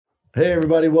Hey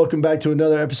everybody, welcome back to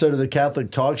another episode of the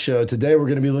Catholic Talk Show. Today we're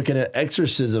going to be looking at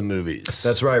exorcism movies.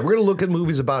 That's right. We're going to look at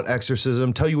movies about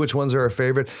exorcism, tell you which ones are our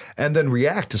favorite, and then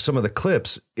react to some of the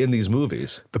clips in these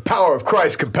movies. The power of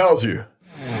Christ compels you.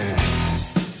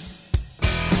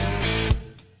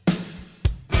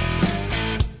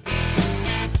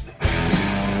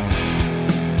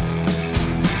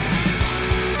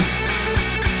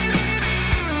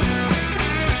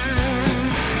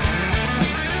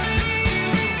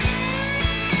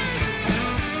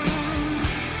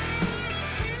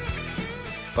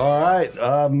 All right,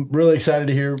 I'm really excited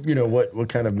to hear what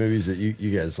kind of movies that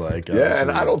you guys like. Yeah,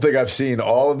 and I don't think I've seen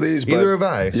all of these. But, Neither have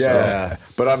I. Yeah,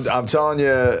 but I'm telling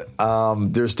you,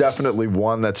 there's definitely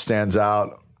one that stands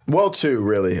out. Well, two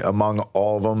really among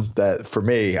all of them that for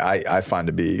me I find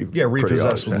to be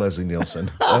Repossessed with Leslie Nielsen.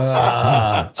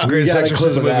 It's the greatest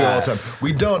exorcism movie of all time.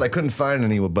 We don't. I couldn't find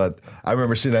any, but I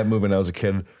remember seeing that movie when I was a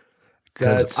kid.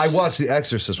 Because I watched The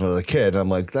Exorcist when I was a kid, and I'm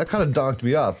like, that kind of donked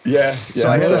me up. Yeah. So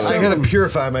I had to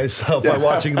purify myself by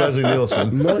watching Leslie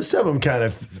Nielsen. Most of them kind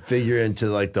of figure into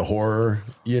like the horror,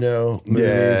 movies.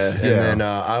 Yeah. And then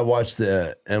I watched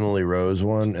the Emily Rose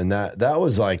one, and that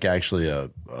was like actually a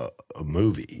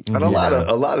movie. And a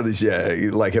lot of these,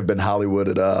 like have been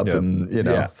Hollywooded up, and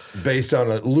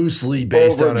loosely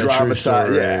based on a true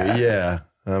story. Yeah.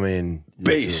 I mean,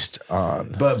 based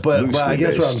on, but I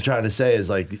guess what I'm trying to say is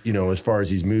like, as far as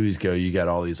these movies go, you got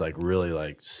all these like really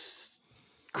like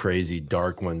crazy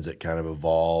dark ones that kind of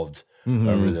evolved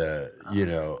over the,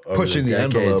 over pushing the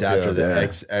decades envelope after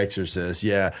the Exorcist.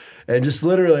 Yeah. And just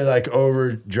literally like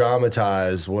over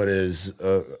dramatize what is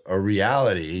a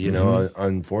reality,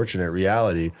 unfortunate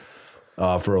reality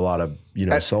for a lot of,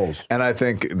 souls. And I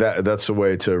think that's a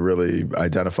way to really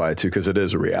identify it too, because it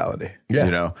is a reality,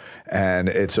 and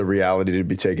it's a reality to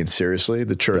be taken seriously.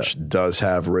 The church does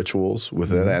have rituals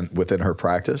within her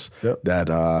practice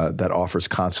that offers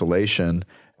consolation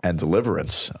and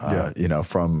deliverance,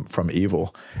 from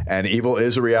evil. And evil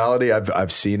is a reality.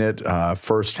 I've seen it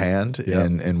firsthand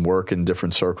in work in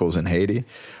different circles in Haiti,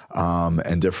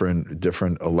 and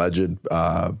different alleged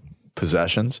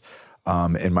possessions.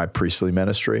 In my priestly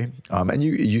ministry, and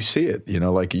you see it,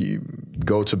 like you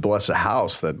go to bless a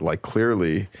house that like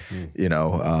clearly,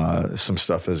 some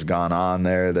stuff has gone on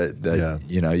there that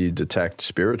you detect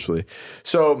spiritually.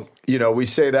 So we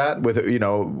say that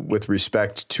with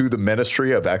respect to the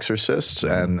ministry of exorcists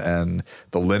and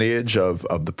the lineage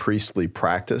of the priestly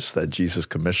practice that Jesus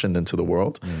commissioned into the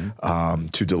world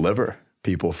to deliver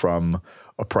people from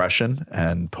oppression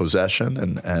and possession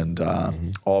and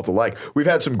all the like. We've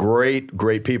had some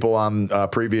great people on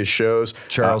previous shows.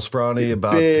 Charles Froney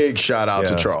big shout out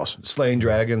to Charles. Slaying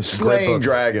Dragons. Slaying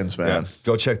Dragons, man. Yeah.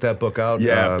 Go check that book out.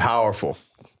 Yeah, powerful.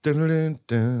 Slaying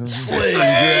Dragons.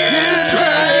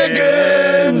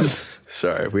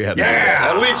 Sorry, we had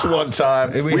at least one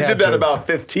time. We did that about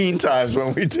 15 times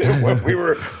when we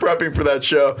were prepping for that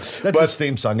show. That's his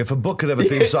theme song. If a book could have a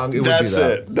theme song, it would be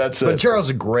that. That's it. But Charles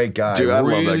is a great guy. Dude, I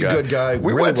really love that guy. Good guy.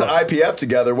 We really went to IPF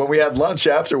together. When we had lunch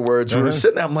afterwards, we were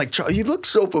sitting there. I'm like, Charles, you look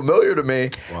so familiar to me.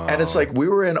 Wow. And it's like we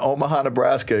were in Omaha,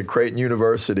 Nebraska at Creighton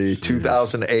University,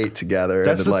 2008 together.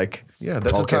 That's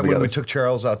that's the time when we took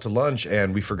Charles out to lunch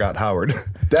and we forgot Howard.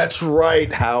 That's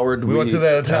right, Howard. We went to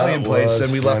that Italian place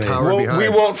and we left Howard behind. We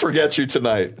won't forget you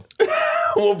tonight.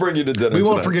 We'll bring you to dinner. We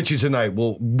won't forget you tonight.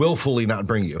 We'll willfully not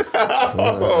bring you.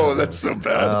 Oh, that's so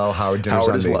bad. Oh, Howard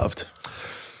is loved.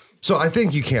 So I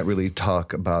think you can't really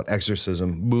talk about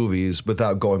exorcism movies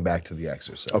without going back to The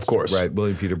Exorcist. Of course. Right,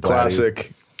 William Peter Blatty.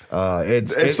 Classic.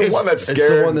 It's the one that scared. It's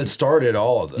the one that started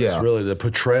all of this. Yeah. Really, the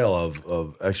portrayal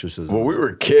of exorcism. Well, we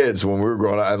were kids when we were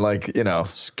growing up, and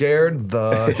scared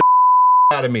the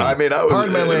out of me. I mean,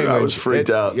 pardon my language. I was freaked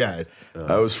out. Yeah,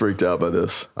 I was freaked out by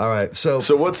this. All right, so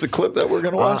what's the clip that we're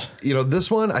gonna watch? This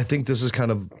one, I think this is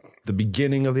kind of the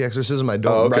beginning of the exorcism. I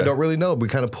don't really know. We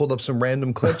kind of pulled up some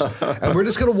random clips, and we're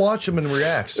just gonna watch them and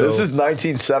react. So this is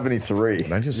 1973.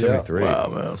 1973. Yeah. Wow,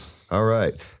 man. All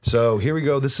right, so here we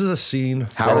go. This is a scene.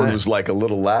 Howard was like a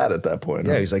little lad at that point.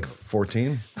 Yeah, he's like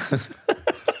 14.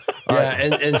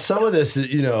 And some of this,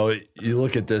 you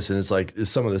look at this and it's like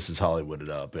some of this is Hollywooded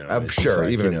up. I'm sure,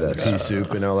 like, even the pea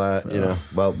soup and all that.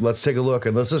 Well, let's take a look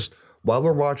and let's just while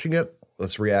we're watching it,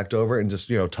 let's react over it and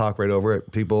just talk right over it.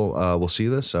 People will see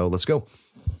this, so let's go.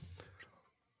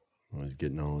 He's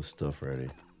getting all this stuff ready.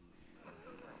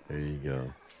 There you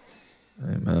go.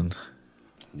 Amen.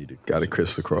 Got to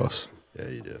kiss the cross. Yeah,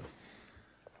 you do.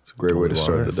 It's a great way to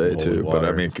start the day too. But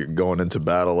I mean, going into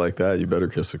battle like that, you better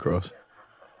kiss the cross.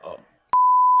 Oh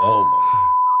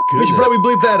my goodness. We should probably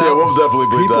bleep that out. Yeah, we'll definitely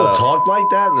bleep that out. People talked like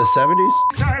that in the 70s?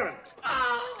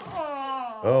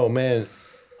 Oh, man.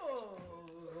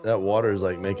 that water is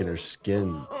like making her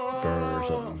skin burn or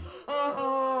something.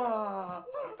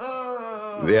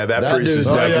 Yeah, that priest is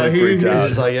dude's definitely freaked out.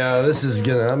 He's like, yeah, this is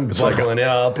gonna. I'm buckling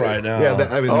up right now. Yeah,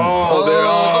 that's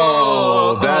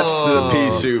the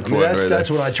pea soup one. That's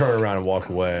when I turn around and walk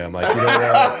away. I'm like, you know what?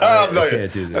 I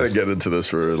can't do this. I didn't get into this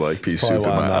for like pea soup in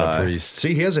Probably why my I'm not eye. a priest.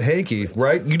 See, he has a hanky,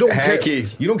 right? You don't Hanky.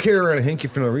 You don't carry around a hanky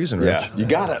for no reason, Rich. Yeah, you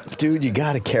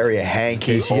gotta carry a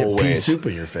hanky In case you get pea always. soup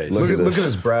in your face. Look at Look this. at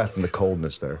his breath and the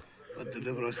coldness there. But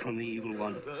deliver us from the evil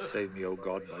one. Save me, O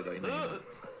God, by thy name.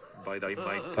 By thy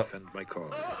might, defend my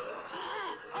cause.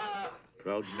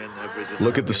 Proud men have risen.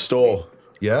 Look at the stole.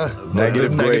 Yeah,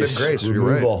 Negative grace. You're right.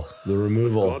 Removal. The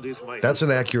removal. God is my That's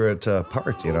an accurate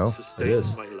part, you know. sustains It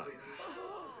is. my life.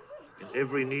 In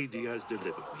every need he has delivered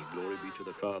me. Glory be to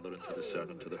the Father, and to the Son,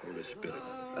 and to the Holy Spirit.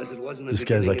 As it was in the This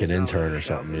guy's like an beginning, is now, intern or and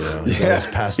shall something, be. you know? Yeah, His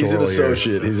pastoral he's an years.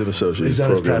 associate. He's an associate. He's on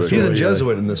his program pastoral He's a years.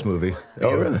 Jesuit in this movie.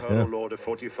 Oh, really? O Lord, a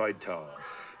fortified tower.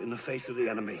 In the face of the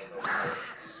enemy,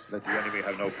 Let the enemy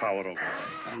have no power over me.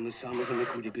 and the son of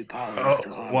iniquity be powerless to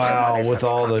harm. Wow, with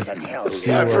all the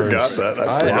C I words. forgot that.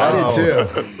 I did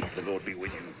too. The Lord be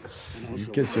with you. You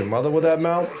kiss your mother with that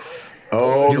mouth?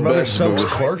 Oh, Your the mother best soaks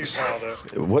movie. corks.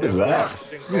 What is that?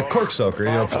 Yeah, cork soaker,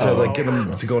 you know, to like get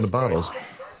them to go into bottles.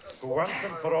 Who once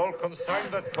and for all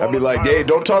consigned that I'd be like, hey,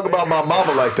 don't talk about my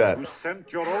mama like that. who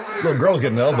sent your only Little girl's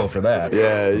getting an elbow for that.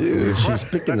 Yeah, you. She's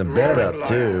picking the bed up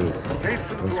too.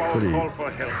 hasten That's to our pretty- call for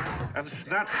help and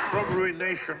snatch from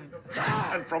ruination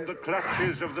and from the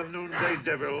clutches of the noonday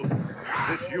devil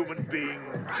this human being.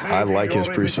 I like his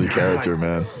priestly character,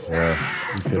 man.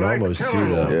 You can almost see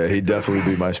the. Yeah, he'd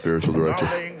definitely be my spiritual director.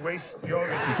 You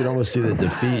can almost see the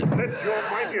defeat. Let your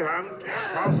mighty hand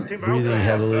cast him Breathing out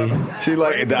heavily. See,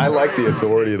 like, I like the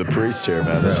authority of the priest here,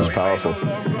 man. This is powerful.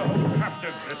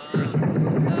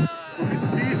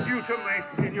 Pleased you to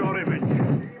make in your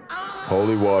image.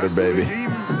 Holy water, baby.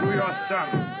 Redeemed through your Son,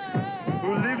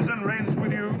 who lives and reigns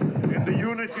with you in the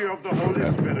unity of the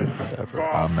Holy Spirit.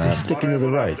 Amen. He's sticking to the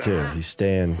right too. He's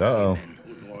staying. Uh-oh.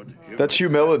 That's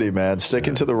humility, man.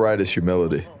 Sticking to the right is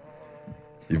humility.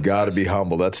 You've got to be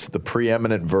humble. That's the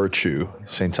preeminent virtue.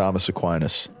 St. Thomas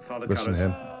Aquinas. Listen to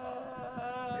him.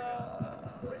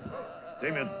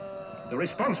 Damien, the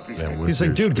response, please. Man, with He's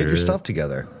like, dude, get your spirit. stuff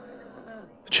together.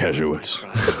 Jesuits.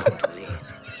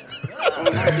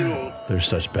 They're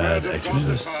such bad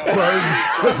exorcists.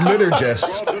 That's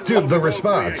liturgists. Dude, the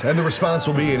response. And the response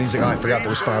will be, and he's like, oh, I forgot the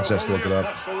response. Has to look it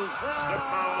up.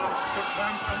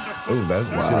 Oh, that's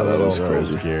Wow, that was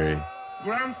crazy. Scary.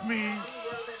 Grant me,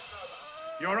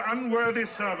 your unworthy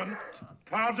servant,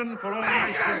 pardon for all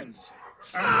my sins.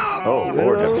 Oh,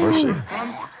 Lord have mercy.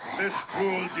 This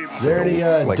cruel demon. Is there any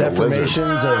Like a lizard.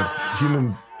 deformations of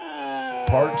human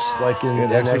parts, like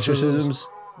in exorcisms?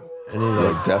 Any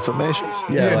Like defamations?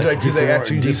 Yeah, like, do they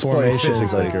actually display deformations,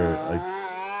 physically? like, or,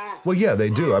 like Well, yeah, they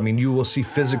do. I mean, you will see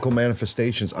physical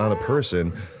manifestations on a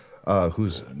person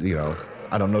who's, you know,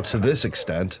 I don't know to this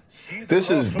extent.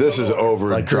 This is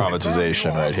over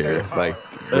dramatization right here. Like,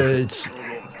 it's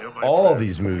all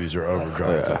these movies are over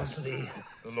dramatized.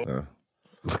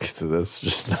 look at this,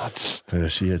 just nuts. Yeah,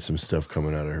 she had some stuff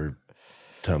coming out of her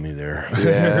tummy there.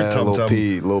 Yeah, Tum-tum.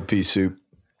 little pea soup.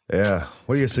 Yeah.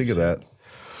 What do you guys think of that?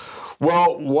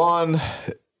 Well, one,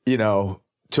 you know,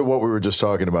 to what we were just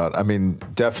talking about. I mean,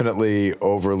 definitely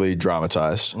overly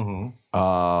dramatized.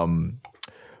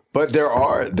 But there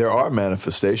are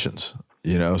manifestations,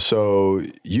 you know. So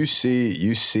you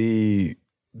see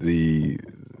the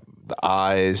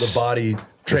eyes, The body the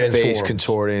transforms. face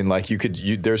contorting. Like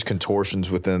there's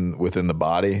contortions within the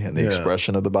body and the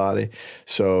expression of the body.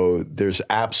 So there's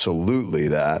absolutely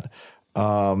that.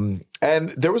 And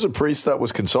there was a priest that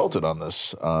was consulted on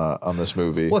this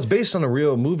movie. Well, it's based on a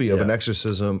real movie of an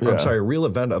exorcism. I'm sorry, a real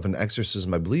event of an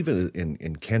exorcism. I believe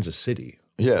in Kansas City.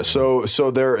 Yeah, so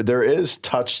there is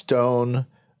touchstone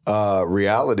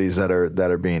realities that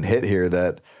are being hit here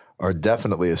that are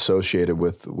definitely associated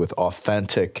with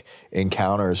authentic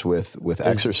encounters with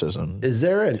exorcism. Is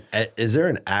there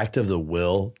an act of the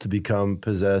will to become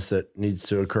possessed that needs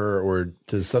to occur, or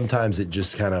does sometimes it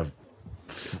just kind of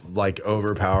like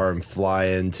overpower and fly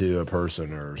into a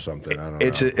person or something? I don't know.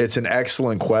 It's an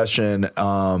excellent question.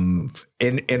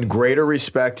 In greater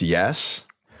respect, yes.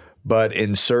 But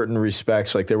in certain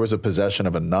respects, like there was a possession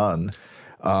of a nun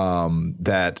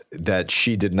that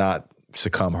she did not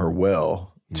succumb her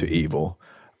will to evil.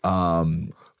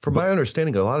 From my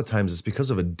understanding, a lot of times it's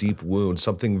because of a deep wound,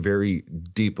 something very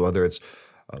deep, whether it's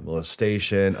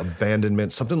molestation,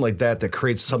 abandonment, something like that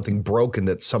creates something broken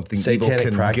that something Satanic evil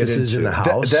can practices get in into.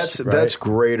 the house.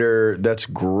 That's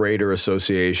greater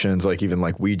associations, like even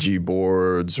like Ouija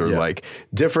boards or like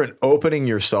different opening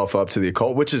yourself up to the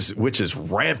occult, which is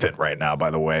rampant right now,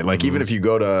 by the way. Like even if you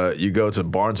go to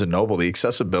Barnes and Noble, the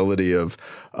accessibility of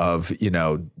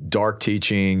dark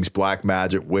teachings, black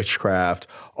magic, witchcraft,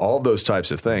 all those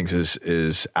types of things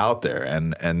is out there,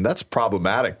 and that's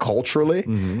problematic culturally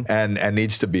and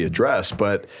needs to be addressed.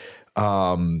 But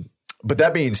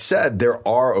that being said, there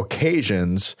are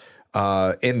occasions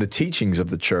in the teachings of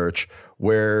the church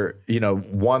where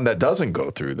one that doesn't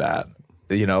go through that.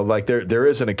 Like there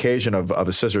is an occasion of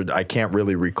a sister. I can't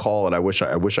really recall it. I wish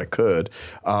I could.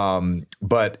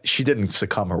 But she didn't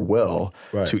succumb her will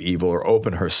to evil or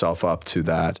open herself up to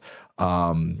that.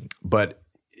 But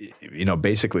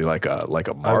basically like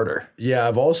a martyr.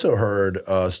 I've also heard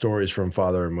stories from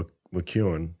Father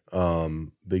McEwen.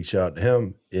 Big shout out to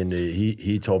him. And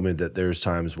he told me that there's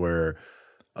times where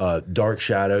dark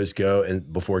shadows go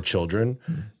before children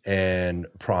and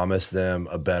promise them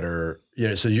a better,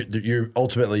 so you're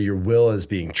ultimately your will is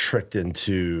being tricked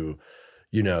into,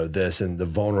 this, and the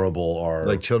vulnerable are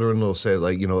like children will say,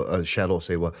 like, a shadow will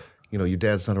say, well, your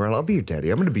dad's not around. I'll be your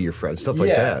daddy. I'm going to be your friend. Stuff like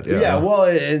that. Yeah. Well,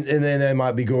 and then they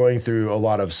might be going through a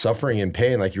lot of suffering and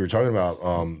pain, like you were talking about,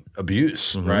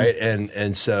 abuse, right?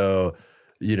 And so,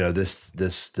 this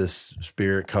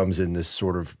spirit comes in this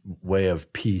sort of way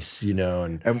of peace,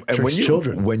 and when you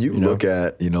children. When you look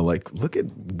at, look at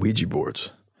Ouija boards,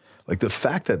 like the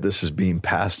fact that this is being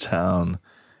passed down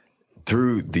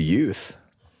through the youth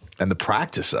and the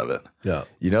practice of it. Yeah.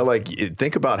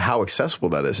 Think about how accessible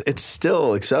that is. It's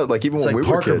still accessible. Like even when like we were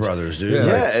Parker kids. Brothers, dude.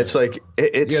 Yeah, it's like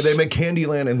it's they make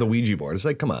Candyland in the Ouija board. It's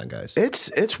like, come on, guys.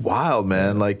 It's wild,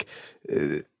 man. Like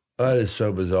that is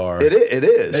so bizarre. It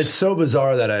is. It's so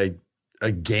bizarre that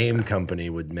a game company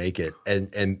would make it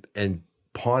and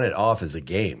pawn it off as a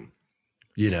game.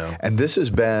 And this has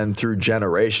been through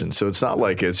generations. So it's not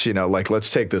like it's, like,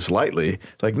 let's take this lightly.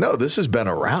 Like, no, this has been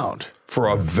around for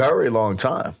a very long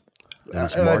time. And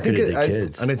it's marketed to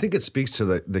kids. And I think it speaks to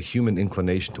the human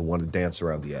inclination to want to dance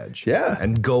around the edge. Yeah.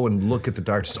 And go and look at the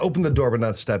darkness. Open the door, but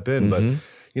not step in. But,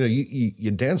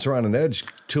 you dance around an edge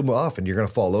too often, you're going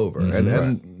to fall over.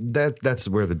 And that's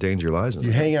where the danger lies in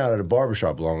You hang out at a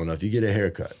barbershop long enough, you get a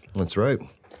haircut. That's right.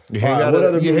 You hang out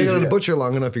at a butcher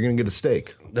long enough, you're going to get a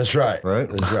steak. That's right. Right?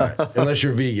 That's right. Unless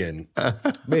you're vegan.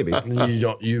 Maybe. You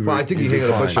don't. Well, I think you hang out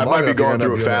at a butcher I long might be enough, you're going gonna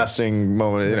through a be fasting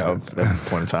moment, at a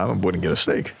point in time. I wouldn't get a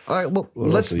steak. All right, well,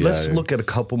 let's look at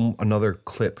another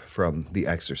clip from The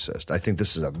Exorcist. I think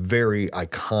this is a very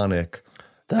iconic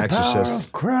Exorcist. Power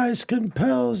of Christ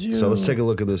compels you. So let's take a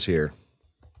look at this here.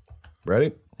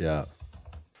 Ready? Yeah.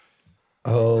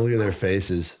 Oh, look at their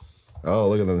faces. Oh,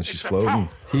 look at them. She's floating.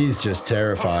 He's just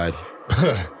terrified.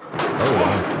 Oh,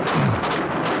 wow.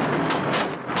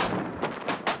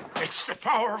 It's the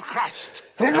power of Christ.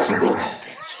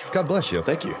 God bless you.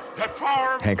 Thank you. The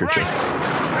power of Handkerchief. Christ.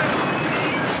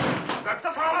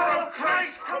 The power of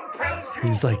Christ compels you.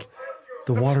 He's like,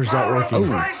 the water's not working.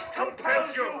 Christ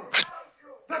compels you.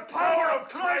 The power of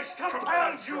Christ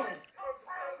compels you.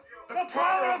 The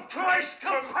power of Christ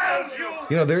compels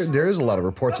you. There is a lot of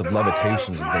reports of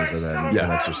levitations and things like that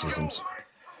in exorcisms.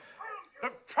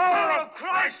 The power of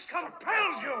Christ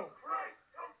compels you.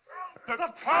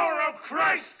 The power of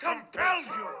Christ compels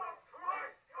you.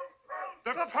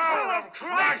 The power of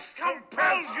Christ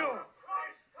compels you.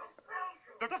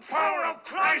 The power of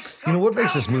Christ. What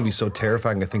makes this movie so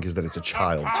terrifying, I think, is that it's a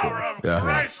child too.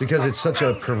 Yeah. Because it's such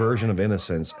a perversion of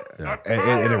innocence,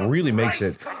 and it really makes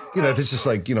it. If it's just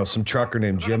like some trucker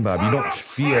named Jim Bob, you don't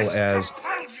feel as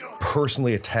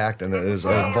personally attacked and as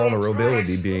a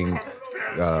vulnerability being,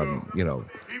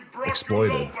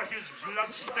 exploited.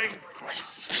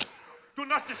 Do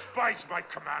not despise my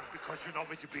command because you know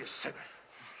me to be a sinner.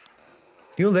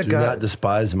 That Do guy. not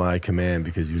despise my command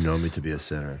because you know me to be a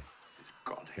sinner.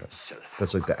 God himself.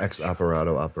 That's like the ex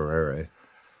operato operare.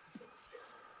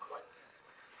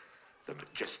 The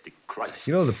majestic Christ.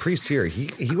 The priest here,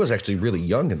 he was actually really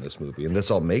young in this movie, and that's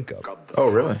all makeup.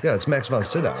 Oh, really? Yeah, it's Max von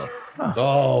Sydow.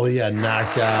 Oh, he got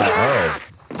knocked out.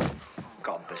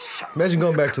 God the Son. Imagine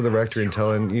going back to the rectory and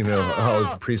telling,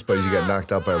 how priest buddies you got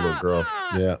knocked out by a little girl.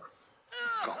 Yeah.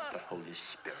 God the Holy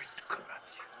Spirit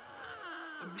commands you.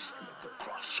 The mystery of the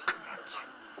cross commands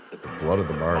you. The blood of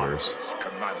the martyrs.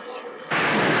 Commands you.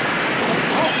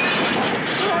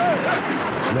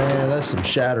 Man, that's some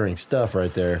shattering stuff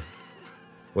right there.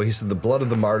 Well, he said the blood of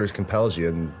the martyrs compels you,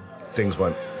 and things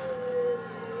went.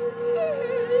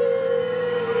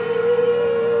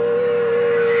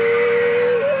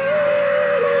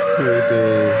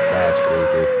 That's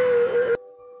creepy.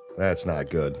 That's not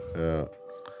good.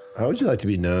 How would you like to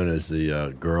be known as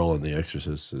the girl in The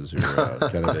Exorcist? Is your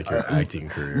kind of like your acting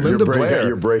career? Linda Blair.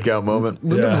 Your breakout moment.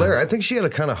 Linda Blair, I think she had a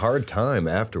kind of hard time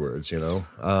afterwards, you know?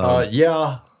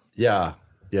 Yeah.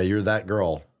 You're that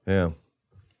girl. Yeah.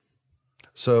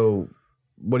 So,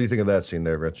 what do you think of that scene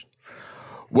there, Rich?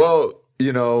 Well,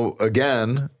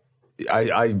 again,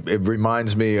 it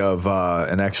reminds me of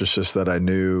an exorcist that I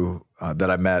knew that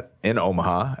I met in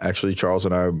Omaha. Actually, Charles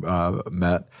and I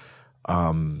met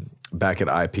back at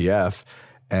IPF,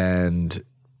 and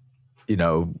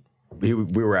we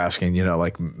were asking,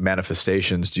 like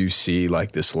manifestations. Do you see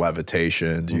like this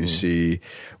levitation? Do you see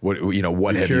what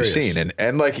have curious. you seen?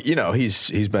 And like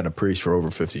he's been a priest for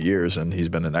over 50 years, and he's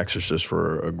been an exorcist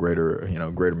for a greater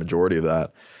majority of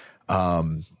that.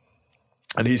 And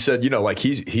he said, like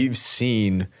he's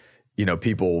seen,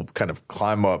 people kind of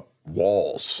climb up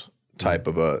walls type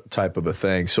of a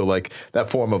thing. So like that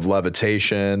form of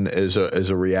levitation is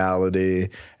a reality,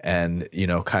 and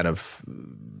kind of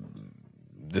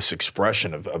this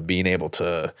expression of being able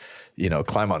to,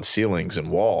 climb on ceilings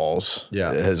and walls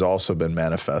has also been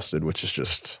manifested, which is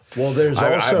just, there's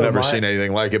also I've never seen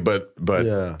anything like it, but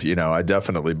I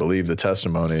definitely believe the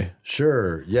testimony.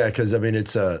 Sure. Yeah. Cause I mean,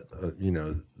 it's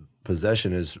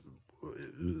possession is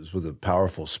with a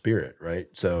powerful spirit, right?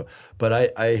 So,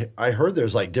 but I heard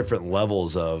there's like different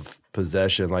levels of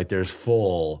possession. Like there's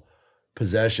full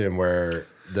possession where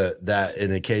that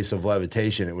in a case of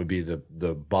levitation, it would be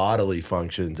the bodily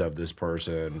functions of this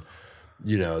person,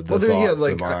 the thoughts,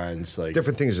 the minds, like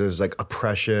different things. There's like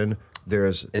oppression.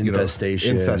 There's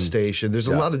infestation. Infestation. There's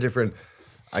a lot of different,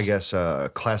 I guess,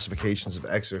 classifications of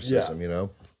exorcism.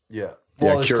 Yeah.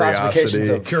 Well,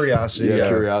 curiosity. Curiosity.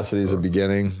 Curiosity is a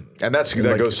beginning, and that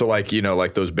goes to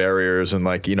like those barriers and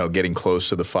like getting close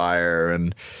to the fire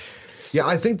and. Yeah,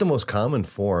 I think the most common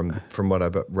form, from what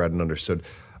I've read and understood,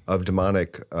 of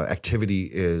demonic activity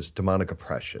is demonic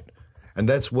oppression, and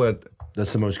that's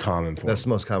the most common form. That's the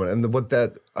most common, and what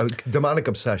that demonic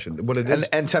obsession, what it is,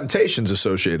 and temptation's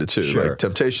associated too. Sure. Like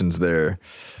temptation's there.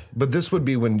 But this would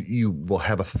be when you will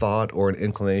have a thought or an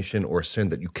inclination or a sin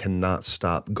that you cannot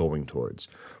stop going towards.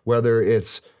 Whether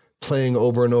it's playing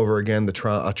over and over again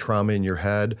a trauma in your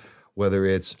head, whether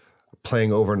it's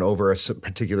playing over and over a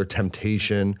particular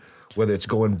temptation, whether it's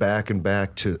going back and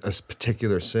back to a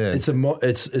particular sin.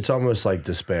 It's almost like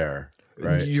despair,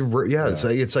 right?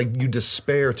 It's like you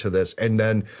despair to this, and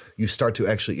then you start to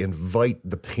actually invite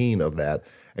the pain of that,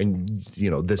 and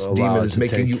this demon is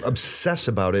making you obsess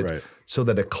about it. Right. So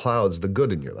that it clouds the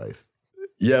good in your life.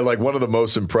 Yeah, like one of the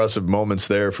most impressive moments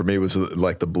there for me was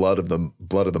like the blood of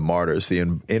the martyrs, the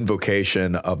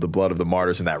invocation of the blood of the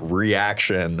martyrs, and that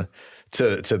reaction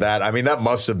to that. I mean, that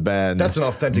must have been that's an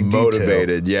authentic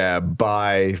motivated, detail.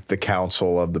 By the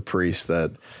counsel of the priest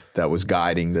that was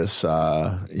guiding this,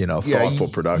 thoughtful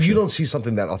production. You don't see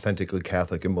something that authentically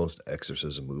Catholic in most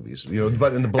exorcism movies,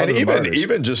 but in the blood of the martyrs.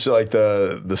 Even just like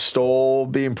the stole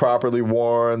being properly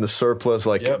worn, the surplice,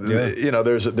 like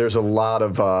there's a lot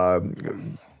of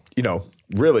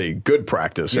really good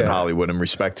practice in Hollywood in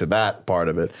respect to that part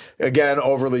of it. Again,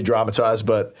 overly dramatized,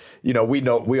 but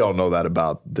we all know that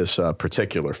about this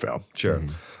particular film. Sure.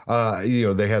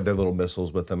 Mm-hmm. They had their little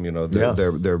missiles with them,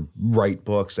 their rite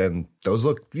books, and those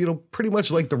look, pretty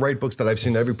much like the rite books that I've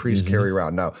seen every priest carry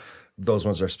around. Now, those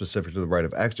ones are specific to the rite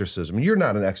of exorcism. You're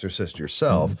not an exorcist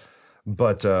yourself,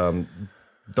 but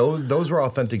those were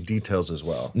authentic details as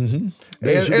well. Mm-hmm.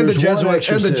 And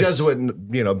the Jesuit,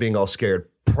 being all scared,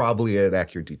 probably an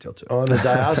accurate detail too. On the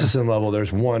diocesan level,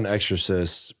 there's one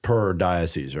exorcist per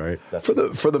diocese, right? For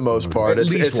the most part, at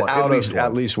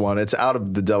least one. It's out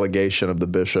of the delegation of the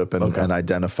bishop and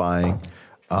identifying.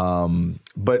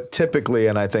 But typically,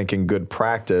 and I think in good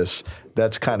practice,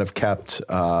 that's kind of kept,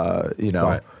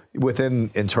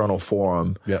 within internal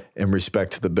forum in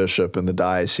respect to the bishop and the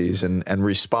diocese, and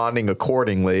responding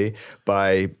accordingly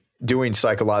by doing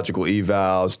psychological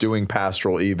evals, doing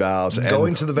pastoral evals, and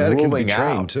going to the Vatican to be trained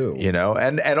out, too.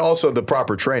 And also the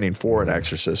proper training for an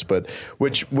exorcist, but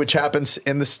which happens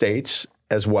in the States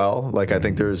as well. Like I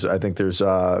think there's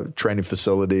training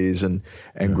facilities and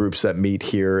groups that meet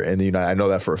here in the United. I know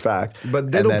that for a fact.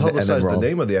 But they don't publicize the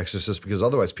name of the exorcist because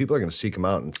otherwise people are going to seek him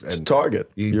out and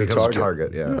target. He becomes a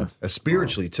target. Yeah.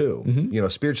 Spiritually too. Mm-hmm.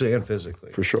 Spiritually and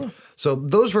physically for sure. So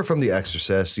those were from The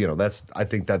Exorcist. I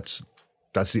think that's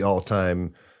the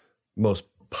all-time most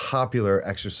popular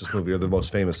exorcist movie, or the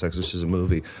most famous exorcism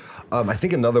movie. I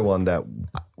think another one that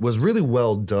was really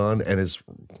well done and is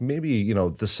maybe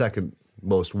the second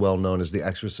most well known is The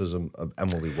Exorcism of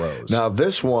Emily Rose. Now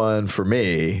this one for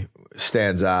me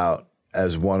stands out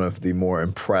as one of the more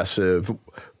impressive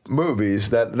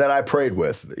movies that I prayed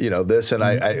with. You know, this,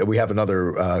 and we have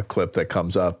another clip that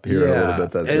comes up here in a little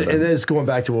bit. And then it's going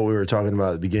back to what we were talking about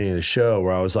at the beginning of the show,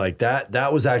 where I was like,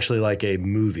 that was actually like a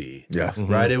movie. Yeah.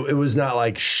 Right? It was not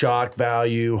like shock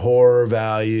value, horror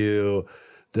value,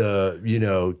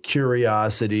 the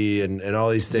curiosity and all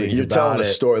these things. You're telling a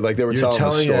story, like they were telling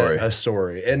a story. A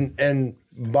story. And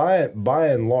by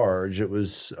and large, it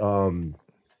was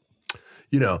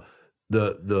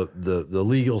the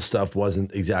legal stuff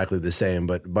wasn't exactly the same,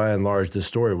 but by and large, the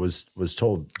story was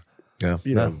told. Yeah.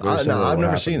 I've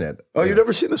never seen it. Oh, you've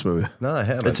never seen this movie? No, I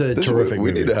haven't. It's a terrific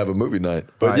We movie. need to have a movie night.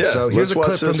 But Right, so here's a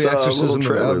clip from the Exorcism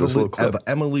of of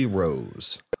Emily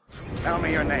Rose. Tell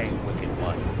me your name.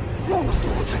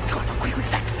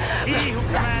 He who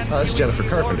commands That's Jennifer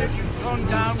Carpenter. you thrown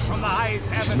down from the highest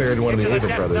heaven She's married to one of the into Ava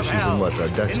depths brothers. of She's in hell. what,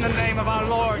 Dexter? In the name of our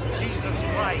Lord Jesus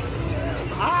Christ,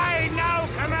 I now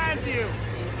command you.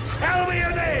 Tell me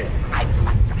your name.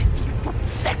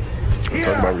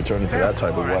 Talk about returning to that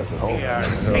type of wife at home. We are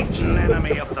Satan,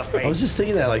 enemy of the faith. I was just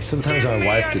thinking that like sometimes my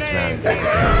wife gets mad at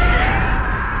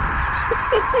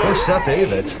me. Poor Seth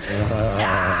Avett.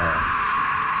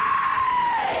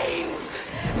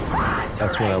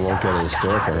 That's when I won't go to the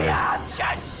store for her.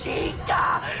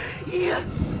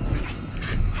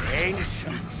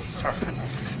 Ancient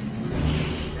serpents,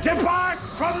 depart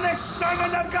from this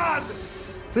servant of God.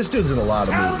 This dude's in a lot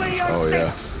of Tell me movies. your Oh,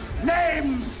 yeah. six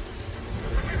names.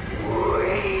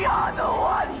 We are the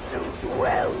ones who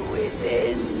dwell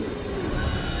within.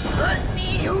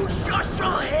 Honey, who shush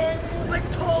your head, but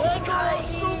talk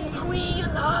Queen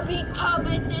Hobby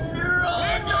Cobbit in the road.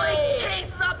 And I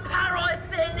case a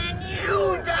paraffin and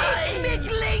you die.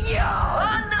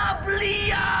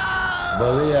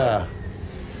 Maria.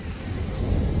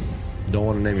 Don't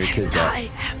want to name your kids that. I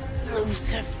am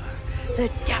Lucifer, the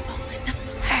devil in the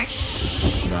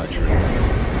flesh. Not true. The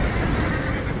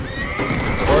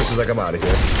horse is like, I'm out of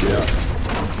here. Yeah.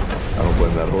 I don't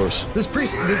blame that horse. This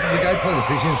priest, the guy playing the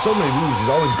priest, he's in so many movies, he's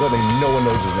always good and no one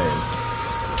knows his name.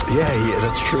 Yeah,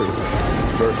 that's true.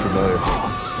 Very familiar.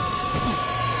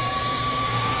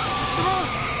 Mr.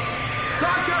 Rose!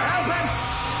 Doctor, help him!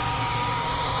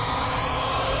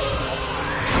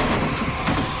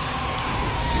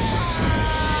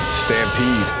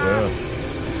 Stampede. Yeah.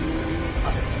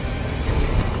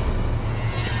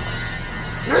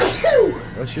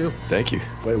 That's you. Thank you.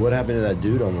 Wait, what happened to that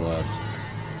dude on the left?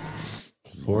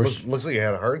 Horse? Looks like he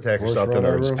had a heart attack or Horse something,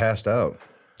 run or just over? passed out.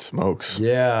 Smokes.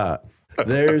 Yeah.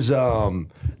 There's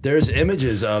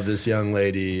images of this young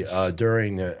lady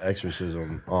during the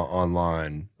exorcism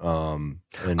online.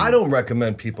 And I don't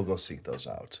recommend people go seek those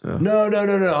out. No.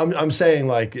 I'm saying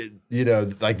like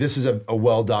like this is a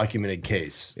well documented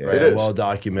case. Right? It is. Well It is.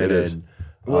 documented.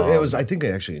 Well, it was, I think,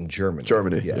 actually in Germany.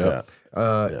 Germany, yeah.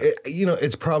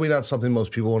 It's probably not something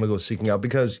most people want to go seeking out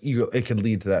because it can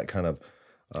lead to that kind of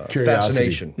Curiosity.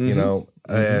 fascination,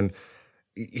 and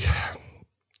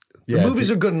the movies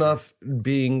are good enough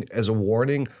being as a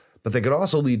warning, but they could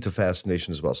also lead to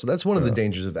fascination as well. So that's one of the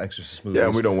dangers of Exorcist movies. Yeah,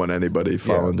 we don't want anybody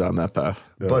falling down that path.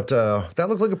 But that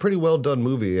looked like a pretty well done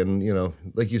movie, and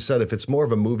like you said, if it's more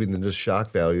of a movie than just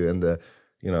shock value, and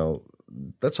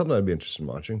that's something I'd be interested in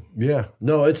watching. Yeah.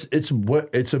 No, it's a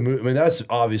movie. I mean, that's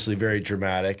obviously very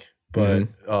dramatic, but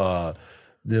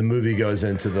the movie goes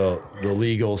into the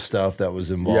legal stuff that was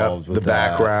involved with the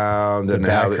background and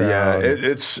how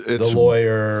it's the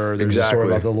lawyer. There's a story Exactly.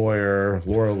 about the lawyer.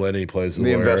 Laura Linney plays the the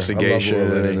lawyer. investigation. I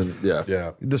love Laura Linney. And, yeah.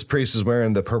 Yeah. This priest is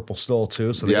wearing the purple stole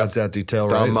too, so they got that detail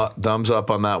right. Thumbs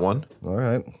up on that one. All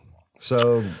right,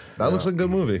 so that looks like a good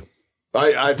movie.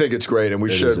 I think it's great, and we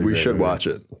is should a great movie. watch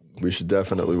it. We should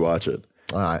definitely watch it.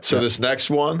 All right, So this next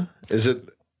one, is it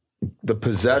The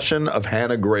Possession of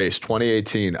Hannah Grace,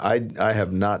 2018? I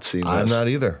have not seen this. I'm not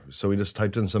either. So we just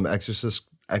typed in some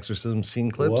exorcism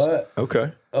scene clips. What?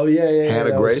 Okay. Oh yeah.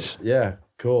 Hannah that Grace? Yeah.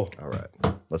 Cool. All right,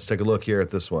 let's take a look here at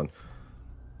this one.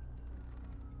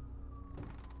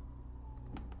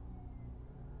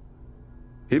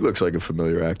 He looks like a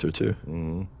familiar actor too.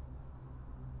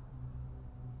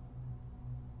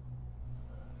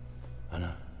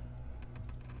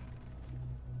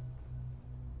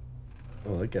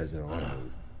 Oh, that guy's in a lot of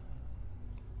movies.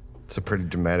 It's a pretty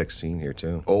dramatic scene here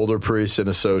too. Older priest and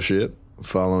associate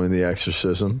following the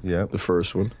exorcism. Yep. The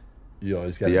first one. You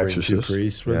always got The to bring Exorcist. 2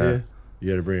 priests with Yeah. you. You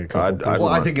got to bring a couple. I Well,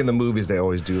 I want- think in the movies they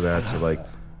always do that to like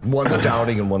one's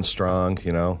doubting and one's strong.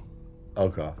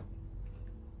 Okay.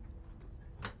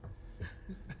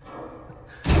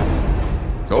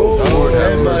 Oh, Lord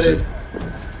have Hey, mercy. buddy.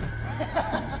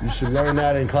 You should learn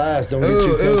that in class. Don't get Ooh,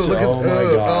 too close ooh, to look at- Oh my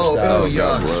ooh, gosh, oh, that oh, was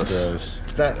yuck. gross.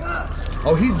 That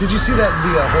Oh, did you see that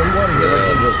the Holy One? He had like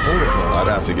one of those bullets. I'd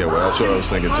have to get one. That's what I was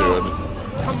thinking too.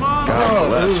 God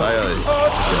bless.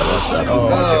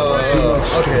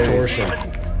 Okay. Contortion.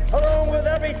 Along with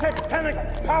every satanic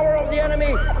power of the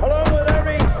enemy, along with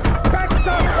every specter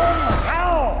from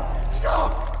hell.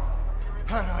 Stop!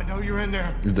 I know you're in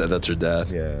there. That's her dad.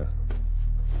 Yeah.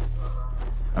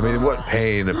 I mean, what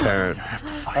pain apparent.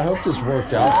 I hope this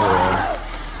worked out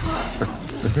for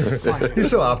him. You're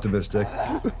so optimistic.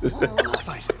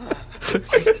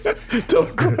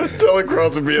 Dylan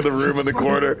Cross would be in the room in the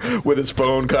corner with his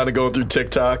phone, kind of going through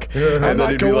TikTok, and then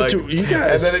he'd be like, you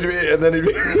guys. and then he'd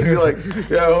be like,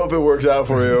 "Yeah, I hope it works out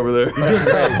for you over there."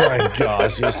 Oh my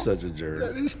gosh, you're such a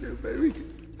jerk.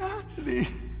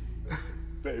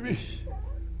 Baby.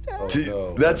 Oh, See,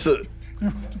 no. that's a.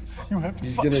 You have to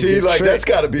He's fight. gonna See, get like tricked. that's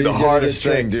got to be He's the gonna hardest get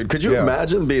thing, tricked. dude. Could you Yeah.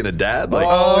 imagine being a dad? Like,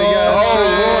 Oh,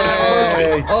 yeah.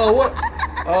 mercy. Oh, what?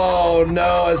 Oh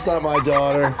no, it's not my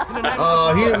daughter.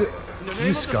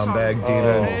 You scumbag, In the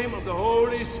demon. name of the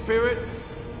Holy Spirit.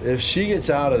 If she gets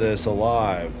out of this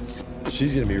alive,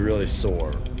 she's gonna be really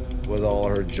sore with all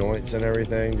her joints and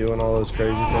everything, doing all those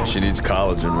crazy things. She needs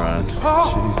collagen, Ryan. She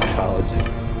needs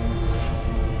collagen.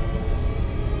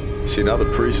 See, now the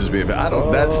priest is being. I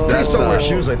don't. That's Priests don't not. wear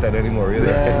shoes like that anymore either.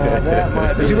 Yeah, that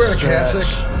might be Is he wearing a stretch. cassock?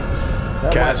 That might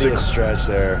be Cassock. a stretch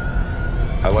there.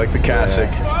 I like the cassock.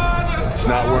 It's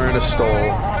not wearing a stole.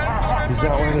 He's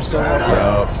not wearing a stole.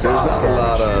 No, there's not a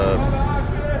lot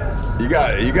of. You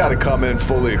got to come in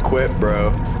fully equipped,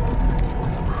 bro.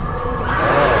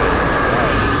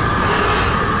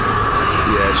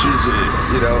 Yeah, she's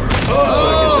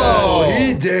Oh,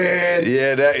 he did.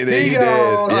 Yeah, he did.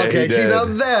 goes. Yeah, Okay, he see did. now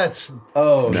that's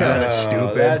Oh, kinda no,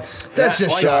 stupid. That's just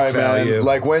Like, shock man, value.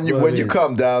 like when you Well, I mean-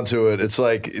 come down to it, it's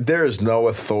like there is no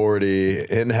authority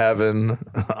in heaven,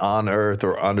 on earth,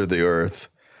 or under the earth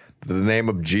that the name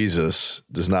of Jesus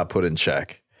does not put in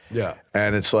check. yeah.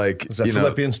 And it's like that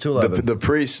Philippians 2:11?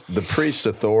 the priest's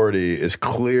authority is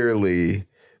clearly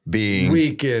being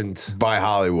Weakened. by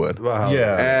Hollywood. Wow.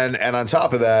 Yeah. And on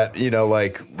top of that,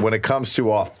 like when it comes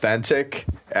to authentic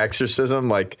exorcism,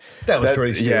 like That was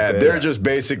pretty stupid. Yeah, they're just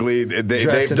basically they've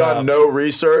Dressing done up. no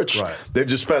research. Right. They've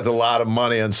just spent a lot of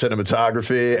money on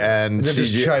cinematography and They're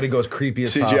just CGI. trying to go as creepy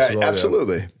as CGI, possible. yeah.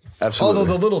 absolutely. Although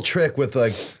the little trick with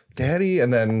like Daddy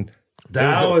and then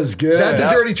That was good. that's a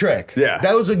dirty trick. Yeah.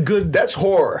 That was a good. That's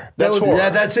horror. That's was- horror. Yeah,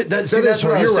 that's it. That's That is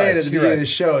what I horror. was You're saying right. at the You're beginning right. of the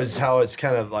show is how it's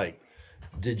kind of like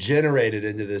degenerated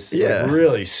into this Yeah. like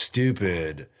really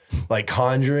stupid, like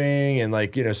Conjuring and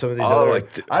like some of these Oh, other. like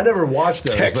I never watched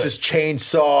those. Texas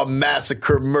Chainsaw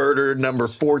Massacre Murder number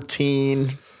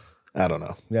 14. I don't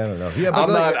know. Yeah, I don't know. Yeah, but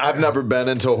I've never been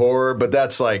into horror, but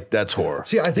that's horror.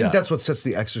 See, I think that's what sets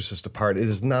The Exorcist apart. It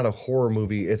is not a horror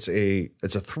movie. It's a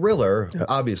thriller,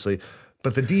 obviously,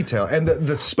 but the detail and the But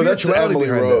that's spirituality Emily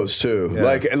behind Rose it. too. Yeah.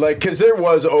 Like because there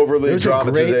was overly There's a great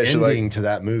dramatization. ending Like to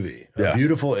that movie. A Yeah.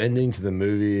 beautiful ending to the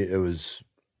movie. It was,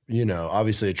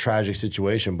 obviously a tragic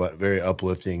situation, but very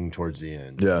uplifting towards the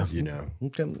end. Yeah.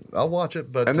 Okay, I'll watch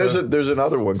it, but and there's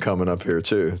another one coming up here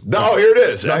too. No, here it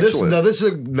is.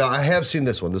 Excellent. I have seen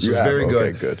this one. This You is have? very good.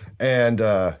 Okay, good. And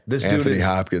this Anthony dude is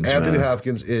Hopkins, Anthony man.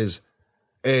 Hopkins is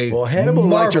a Well, Hannibal Lecter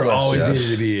marvelous- always Yes.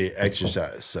 needed to be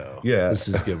exercised. So Yeah. this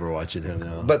is good. We're watching him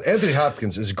now. But Anthony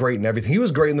Hopkins is great in everything. He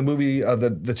was great in the movie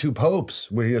the Two Popes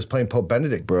where he was playing Pope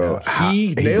Benedict. Bro,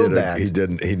 he nailed that.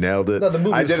 He nailed it. No, the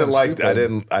movie I was didn't kinda like.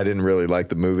 stupid. I didn't really like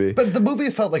the movie. But the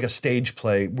movie felt like a stage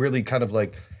play, really kind of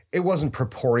like it wasn't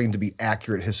purporting to be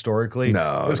accurate historically.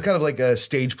 No. It was kind of like a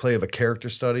stage play of a character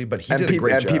study, but he did a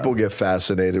great and job. people get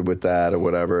fascinated with that or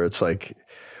whatever. It's like,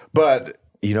 but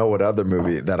you know what other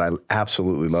movie that I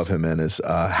absolutely love him in is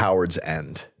Howard's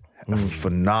End. A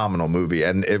phenomenal movie,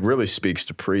 and it really speaks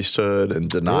to priesthood and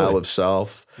denial of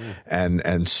self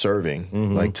and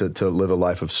serving, like to live a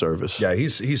life of service. Yeah,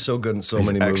 he's so good in so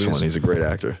He's many excellent. movies. He's a great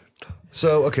actor.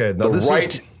 So okay, now this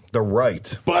Right. is The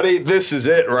Right. Buddy, this is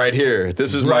it right here.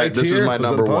 This is Right my here? Was that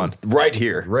number a pun? one. Right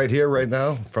here. Right here, right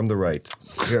now, from The Right.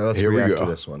 Here, let's Here we react go.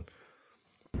 to this one.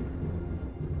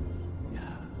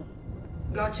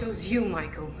 God chose you,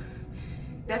 Michael.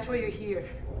 That's why you're here.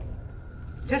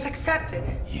 Just accept it.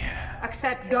 Yeah.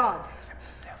 Accept God.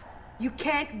 You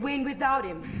can't win without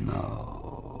him.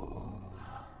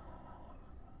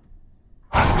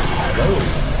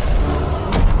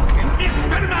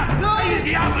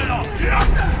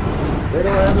 They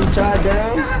don't have him tied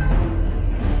down?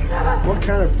 What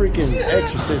kind of freaking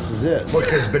exorcist is this? Well,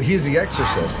 but he's the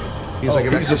exorcist. He's like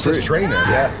an he's a exorcist priest. trainer.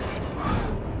 Yeah.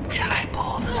 Shall I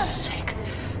pull the sick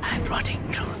and rotting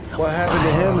truth of What happened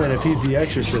to him then if he's the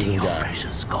exorcism your guy?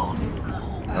 precious golden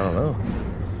rule? I don't know.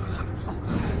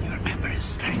 You remember his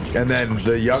strength? And then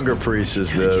the younger priest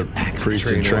is the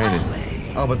priest in training.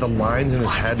 Oh, but the lines in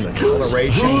his head and the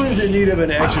coloration. Who is in need of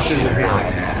an exorcism here?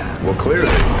 Well, clearly.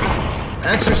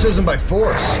 Exorcism by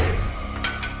force.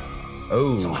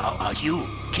 Oh. How about you,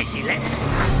 kissy lips?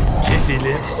 Kissy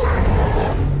lips.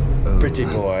 Pretty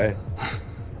boy.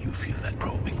 You feel that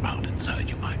probing round inside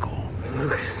you, Michael?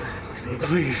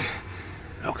 Please.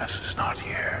 Lucas is not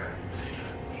here.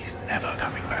 He's never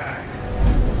coming back.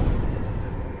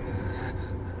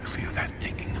 You feel that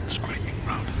ticking and scraping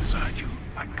round inside you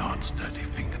like God's dirty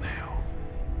fingernail.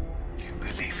 Do you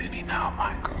believe in me now,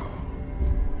 Michael?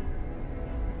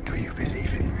 Do you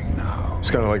believe in me now? It's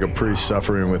kind of like a priest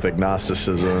suffering with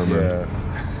agnosticism. Yeah.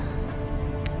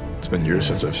 It's been years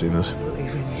since I've seen this. I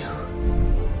believe in you.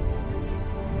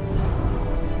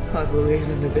 I believe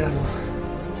in the devil.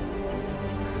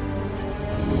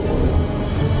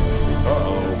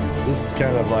 Uh-oh. This is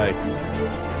kind of like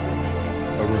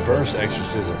a reverse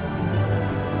exorcism.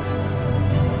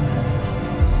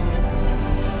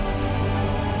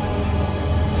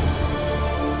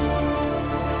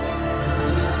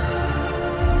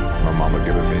 My mama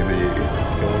giving me the...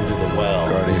 He's going to the well.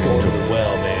 Guardian He's going to angel. the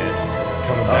well, man.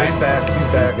 Coming Oh, back. he's back. He's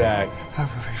back. He's back. I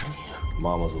believe in you.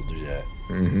 Mamas will do that.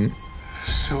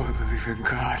 So I believe in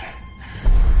God.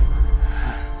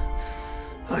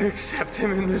 I accept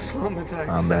him in this moment. I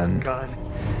accept Amen. God.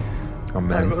 I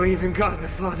Amen. believe in God the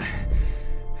Father,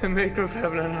 the maker of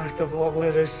heaven and earth, of all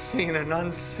that is seen and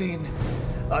unseen.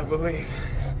 I believe.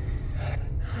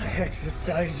 I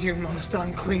exorcise you, most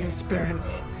unclean spirit.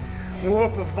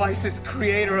 Warp of vices,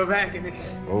 creator of agony.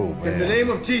 Oh, In the man. name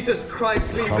of Jesus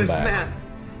Christ, leave Come this back. man.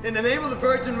 In the name of the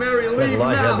Virgin Mary, That leave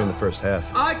lie had now. me in the first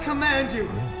half. I command you,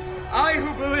 I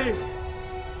who believe,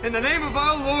 in the name of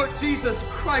our Lord Jesus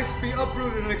Christ, be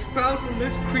uprooted and expelled from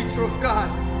this creature of God.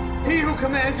 He who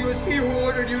commands you is he who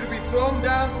ordered you to be thrown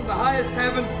down from the highest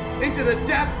heaven into the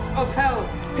depths of hell.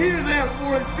 Hear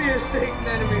therefore and fear Satan,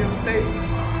 enemy of faith.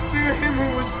 Fear him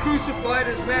who was crucified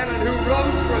as man and who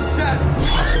rose from death.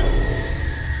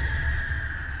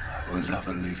 I will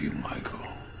never leave you, Michael.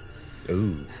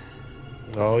 Ooh.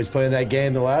 Oh, he's playing that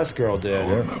game the last girl did. I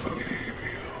will never leave you.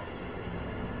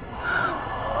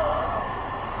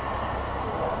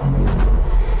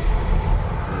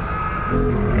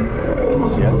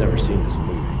 See, I've never seen this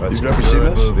movie. That's You've never a seen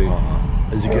good this? movie.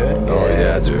 Is it good? Oh,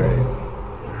 yeah, it's dude.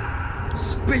 great.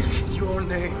 Speak your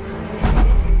name.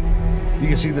 You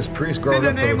can see this priest In growing the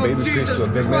up from name a of baby priest Jesus to a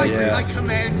big man. Christ, Yeah. I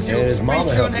command you. And his speak mama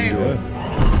your helped him name. do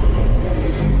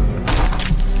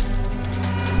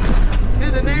it.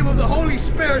 In the name of the Holy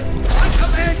Spirit, I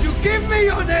command you, give me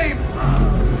your name.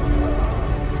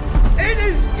 It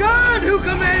is God who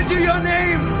commands you your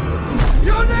name.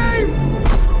 Your name.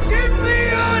 Give me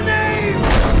your name.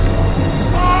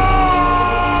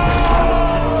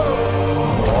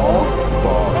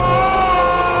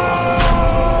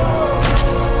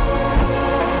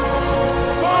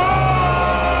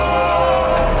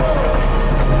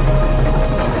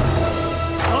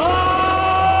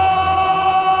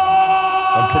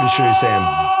 I'm pretty sure he's saying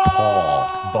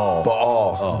Paul. Ball.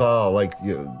 Ball. Ball, like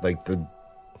like the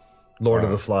Lord of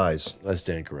the Flies. I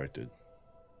stand corrected.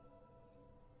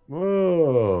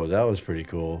 Whoa, that was pretty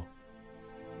cool.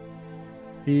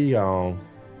 He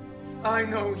I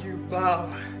know you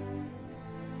bow,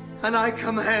 and I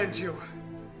command you.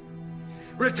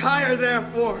 Retire,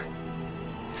 therefore.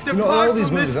 You know, all Depart these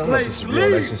from movies, this I don't know if place. this is real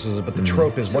Leave. exorcism, but the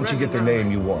trope is once you get their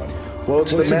name, you won. Well,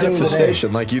 it's What's the he doing with the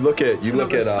manifestation. Like you look at And of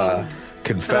the Son, and of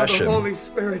confession. the Holy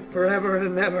Spirit, forever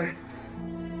and ever.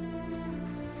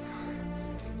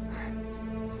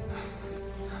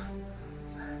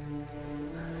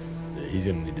 he's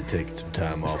gonna need to take some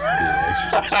time off from being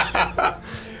an exorcist.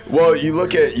 Well, you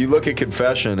look at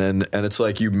confession, and it's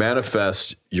like you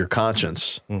manifest your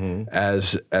conscience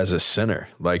as a sinner.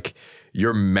 Like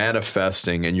you're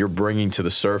manifesting and you're bringing to the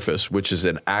surface, which is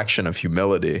an action of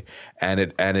humility, and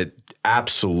it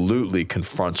absolutely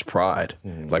confronts pride.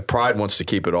 Like pride wants to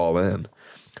keep it all in,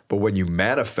 but when you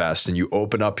manifest and you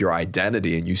open up your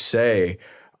identity and you say,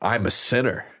 "I'm a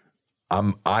sinner.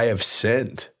 I have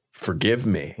sinned. Forgive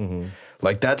me."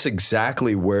 Like that's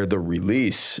exactly where the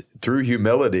release through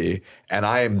humility, and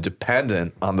I am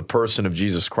dependent on the person of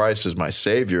Jesus Christ as my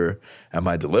Savior and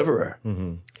my deliverer.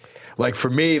 Like for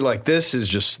me, like this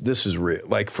is real.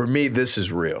 Like for me, this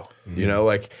is real. You know,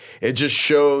 like it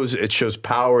shows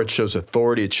power, it shows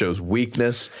authority, it shows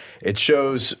weakness, it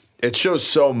shows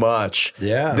so much.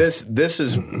 Yeah. This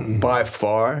is by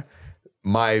far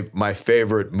my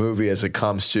favorite movie as it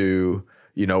comes to,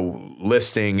 you know,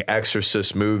 listing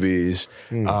exorcist movies.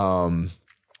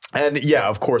 And yeah,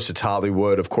 of course it's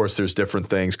Hollywood. Of course there's different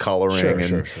things, coloring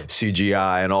and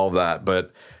CGI and all of that.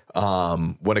 But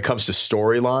when it comes to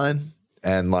storyline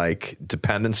and like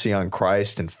dependency on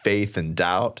Christ and faith and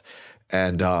doubt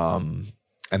and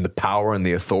the power and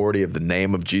the authority of the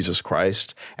name of Jesus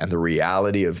Christ and the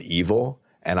reality of evil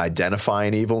and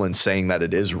identifying evil and saying that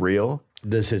it is real.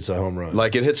 This hits a home run.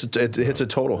 Like it hits a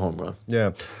total home run.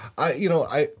 Yeah.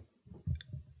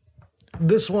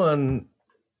 This one,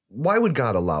 why would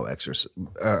God allow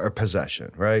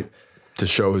possession, right? To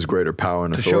show his greater power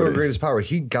and authority. To show his greatest power.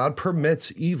 God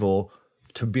permits evil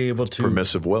to be able to...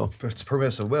 Permissive will. It's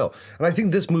permissive will. And I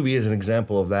think this movie is an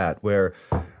example of that, where,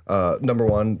 number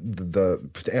one, the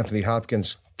Anthony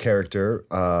Hopkins character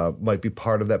might be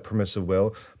part of that permissive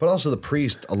will, but also the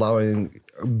priest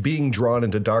being drawn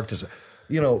into darkness.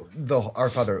 Our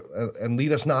Father, and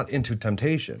lead us not into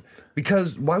temptation.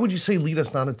 Because why would you say lead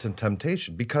us not into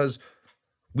temptation? Because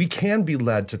we can be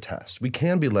led to test. We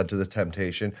can be led to the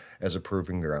temptation as a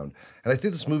proving ground. And I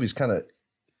think this movie is kind of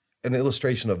an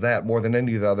illustration of that more than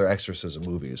any of the other exorcism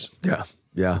movies. Yeah,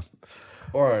 yeah.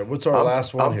 All right, what's our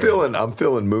last one? I'm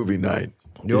feeling movie night.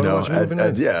 You want to watch movie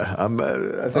night? Yeah, I think.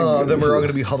 Then we're all going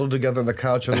to be huddled together on the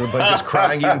couch under the blankets,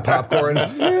 crying, eating popcorn.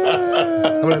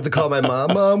 I'm gonna have to call my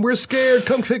mom. Mom, we're scared.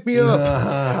 Come pick me up.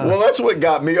 Well, that's what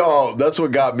got me all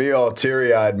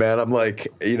teary-eyed, man. I'm like,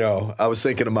 I was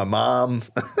thinking of my mom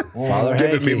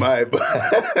giving me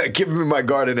my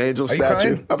guardian angel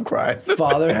statue. Crying? I'm crying.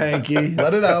 Father Hanky.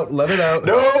 Let it out.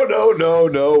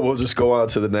 No. We'll just go on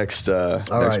to the next. All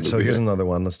right. So here's another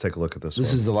one. Let's take a look at this.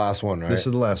 This is the last one, right? This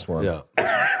is the last one. Yeah.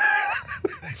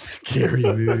 Scary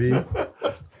movie.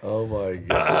 Oh my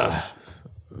god.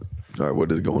 All right,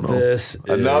 what is going on? This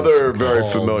another very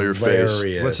familiar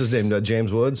face. What's his name?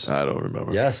 James Woods? I don't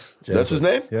remember. Yes. That's his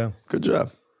name? Yeah. Good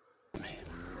job.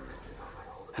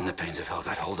 And the pains of hell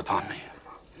got hold upon me.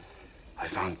 I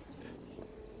found...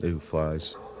 Ooh,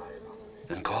 flies.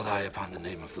 Then called I upon the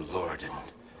name of the Lord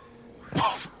and...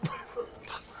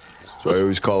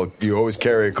 So you always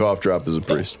carry a cough drop as a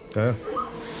priest. Yeah.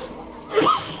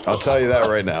 I'll tell you that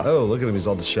right now. Oh, look at him. He's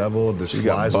all disheveled. There's He's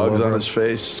got flies bugs all over on him. his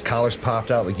face. His collar's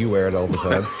popped out like you wear it all the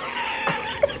time.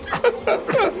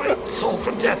 My soul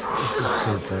from death. This is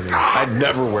so funny. I'd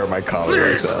never wear my collar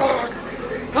like Please, that. Lord,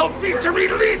 help me to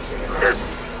release this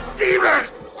demon.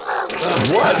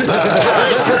 What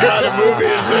kind of movie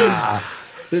is this?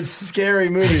 This scary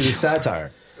movie, the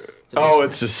satire. Oh,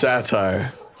 it's a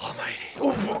satire.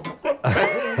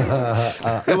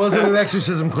 It wasn't an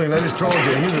exorcism clean. I just trolled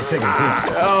you. He was just taking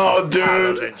poop. Oh,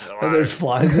 dude. And there's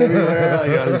flies everywhere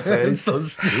like on his face. So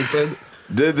stupid.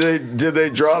 Did they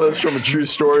draw this from a true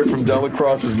story from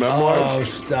Delacroix's memoirs? Oh,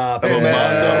 stop Hey, it.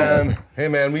 man. Hey,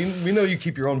 man. We know you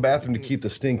keep your own bathroom to keep the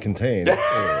stink contained. Oh,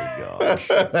 my gosh.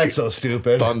 That's so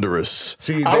stupid. Thunderous.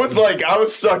 See, I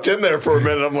was sucked in there for a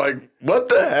minute. I'm like, what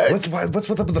the heck? What's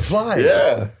up with the flies?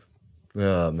 Yeah.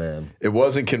 Oh, man. It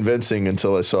wasn't convincing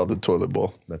until I saw the toilet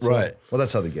bowl. That's Right. Well,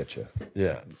 that's how they get you.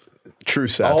 Yeah. True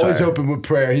satire. Always open with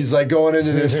prayer. He's like going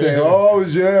into this thing. Oh,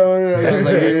 yeah. I was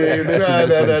like, you're missing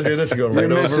this one. No, dude. This is going right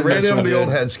over. missing Right this into one, the dude. old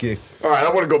head ski. All right, I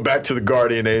want to go back to the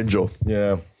guardian angel.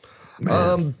 Yeah.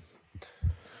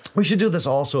 We should do this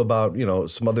also about,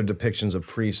 some other depictions of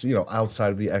priests,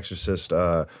 outside of the Exorcist.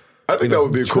 I think that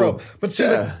would be trope. cool. But see,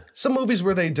 some movies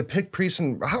where they depict priests,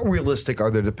 and how realistic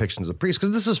are their depictions of priests?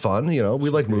 Because this is fun, we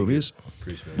like movies.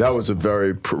 That was a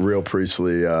very real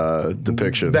priestly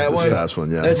depiction. That this one? past one,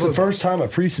 yeah. It's the first time a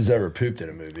priest has ever pooped in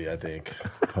a movie, I think,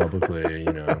 publicly,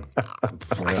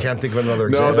 I can't think of another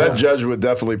No, example. that Jesuit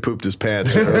definitely pooped his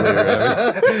pants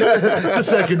earlier. The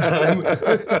second time.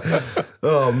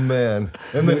 Oh, man.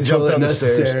 And then he jumped down the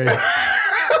stairs.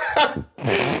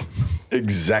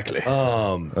 Exactly.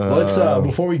 Let's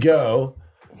before we go,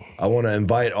 I want to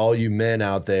invite all you men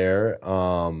out there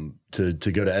to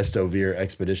go to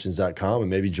estovirexpeditions.com and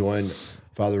maybe join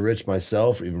Father Rich,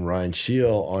 myself, or even Ryan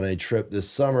Scheel on a trip this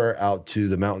summer out to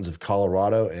the mountains of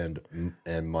Colorado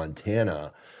and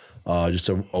Montana. Just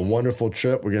a wonderful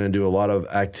trip. We're going to do a lot of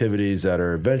activities that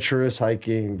are adventurous,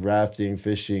 hiking, rafting,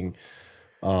 fishing.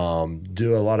 Do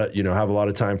a lot of have a lot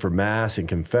of time for mass and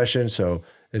confession. So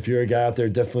if you're a guy out there,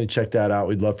 definitely check that out.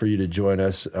 We'd love for you to join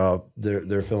us.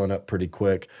 They're filling up pretty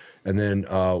quick. And then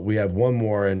we have one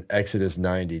more in Exodus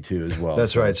 92 as well.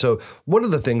 That's right. So one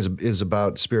of the things is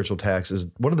about spiritual attacks is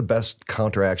one of the best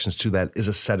counteractions to that is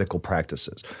ascetical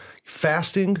practices.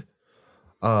 Fasting,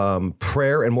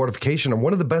 prayer, and mortification are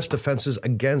one of the best defenses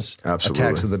against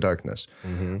attacks of the darkness,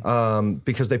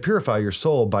 because they purify your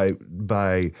soul by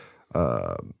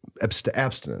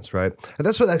abstinence, right? And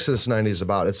that's what Exodus 90 is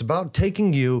about. It's about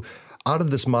taking you out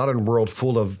of this modern world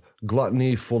full of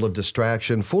gluttony, full of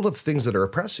distraction, full of things that are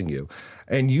oppressing you,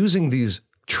 and using these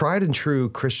tried and true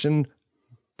Christian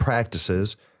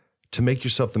practices to make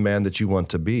yourself the man that you want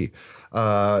to be.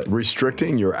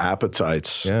 Restricting your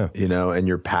appetites, and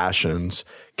your passions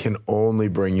can only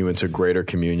bring you into greater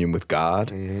communion with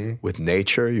God, with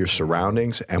nature, your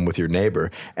surroundings, and with your neighbor.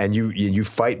 And you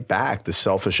fight back the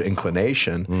selfish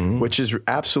inclination, which is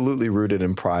absolutely rooted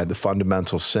in pride, the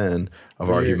fundamental sin of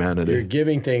our humanity. You're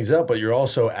giving things up, but you're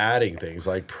also adding things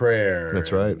like prayer.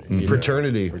 That's right.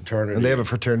 Fraternity. And they have a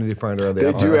fraternity finder.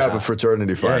 They do have a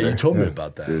fraternity finder. Yeah, you told me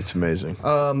about that. Dude, it's amazing.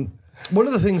 One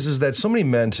of the things is that so many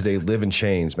men today live in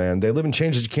chains, man. They live in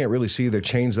chains that you can't really see. They're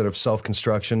chains that are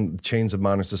self-construction, chains of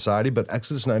modern society, but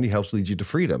Exodus 90 helps lead you to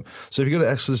freedom. So if you go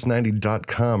to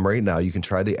exodus90.com right now, you can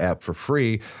try the app for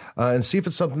free and see if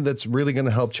it's something that's really going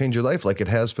to help change your life like it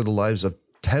has for the lives of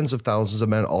tens of thousands of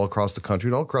men all across the country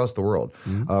and all across the world.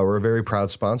 We're a very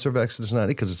proud sponsor of Exodus 90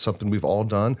 because it's something we've all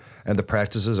done, and the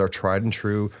practices are tried and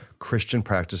true Christian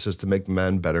practices to make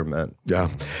men better men. Yeah.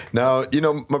 Now,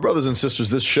 my brothers and sisters,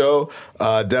 this show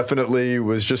definitely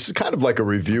was just kind of like a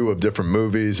review of different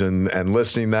movies and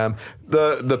listing them.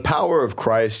 The power of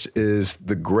Christ is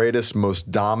the greatest,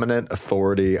 most dominant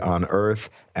authority on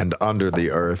earth and under the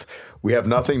earth. We have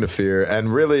nothing to fear.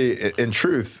 And really, in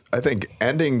truth, I think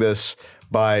ending this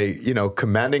by,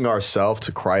 commending ourselves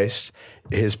to Christ,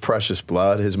 his precious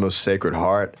blood, his most sacred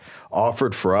heart,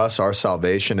 offered for us our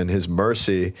salvation and his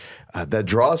mercy that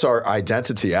draws our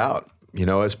identity out.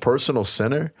 As personal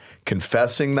sinner,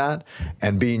 confessing that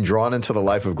and being drawn into the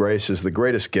life of grace is the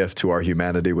greatest gift to our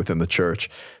humanity within the church.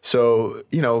 So,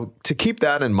 to keep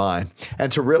that in mind and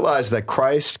to realize that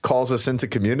Christ calls us into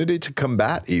community to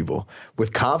combat evil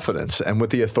with confidence and with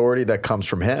the authority that comes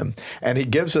from him. And he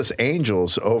gives us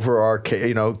angels over our,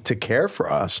 to care for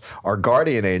us, our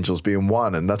guardian angels being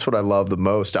one. And that's what I love the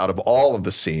most out of all of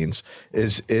the scenes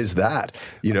is that,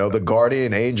 the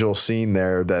guardian angel scene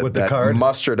there that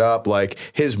mustered up like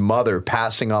his mother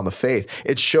passing on the faith.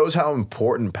 It shows how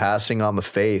important passing on the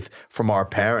faith from our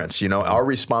parents, our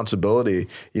responsibility,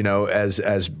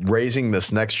 as raising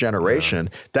this next generation,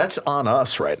 that's on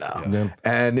us right now. Yeah.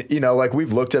 And, like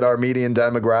we've looked at our median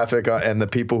demographic and the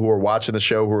people who are watching the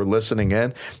show, who are listening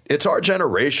in, it's our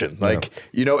generation. Like,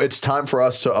 it's time for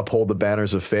us to uphold the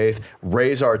banners of faith,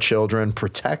 raise our children,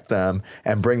 protect them,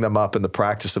 and bring them up in the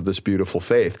practice of this beautiful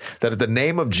faith. That at the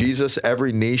name of Jesus,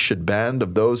 every knee should bend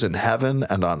of those in heaven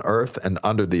and on earth and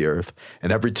under the earth,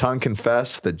 and every tongue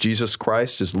confess that Jesus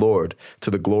Christ is Lord to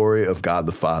the glory of God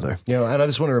the Father. And I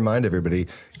just want to remind everybody,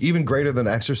 even greater than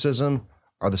exorcism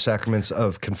are the sacraments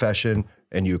of confession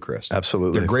and Eucharist.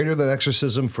 Absolutely. They're greater than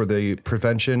exorcism for the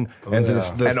prevention.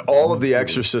 And all of the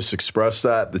exorcists express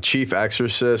that. The chief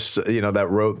exorcist, that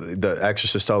wrote The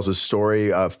Exorcist tells his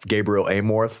story of Gabriel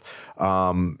Amorth,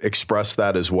 expressed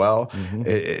that as well.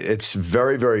 It's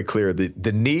very, very clear.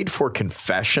 The need for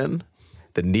confession,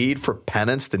 the need for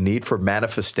penance, the need for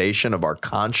manifestation of our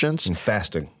conscience. And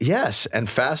fasting. Yes, and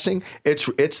fasting,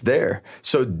 it's there.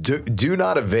 So do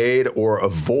not evade or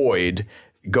avoid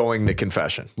going to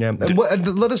confession. Yeah,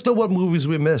 and let us know what movies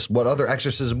we missed, what other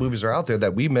exorcism movies are out there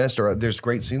that we missed, or there's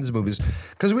great scenes of movies,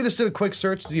 because we just did a quick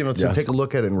search, to take a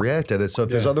look at it and react at it. So if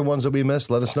there's other ones that we missed,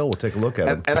 let us know. We'll take a look at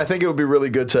them. And I think it would be really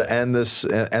good to end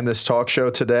this talk show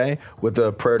today with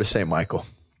a prayer to St. Michael.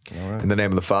 Right. In the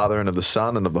name of the Father, and of the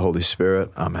Son, and of the Holy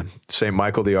Spirit. Amen. St.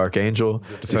 Michael the Archangel,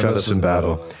 defend us in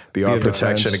battle. Be our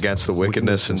protection against the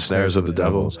wickedness and snares of the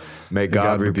devil. May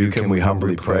God rebuke him, we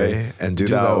humbly pray. And do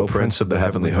thou, O Prince of the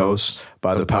heavenly hosts,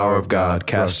 by the power of God,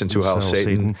 cast into hell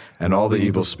Satan and all the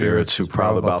evil spirits who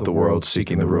prowl about the world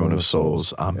seeking the ruin of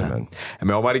souls. Amen. And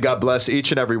may Almighty God bless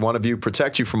each and every one of you,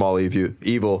 protect you from all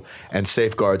evil, and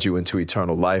safeguard you into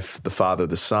eternal life. The Father,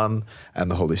 the Son,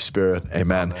 and the Holy Spirit.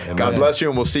 Amen. God bless you,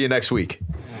 and we'll see you next week.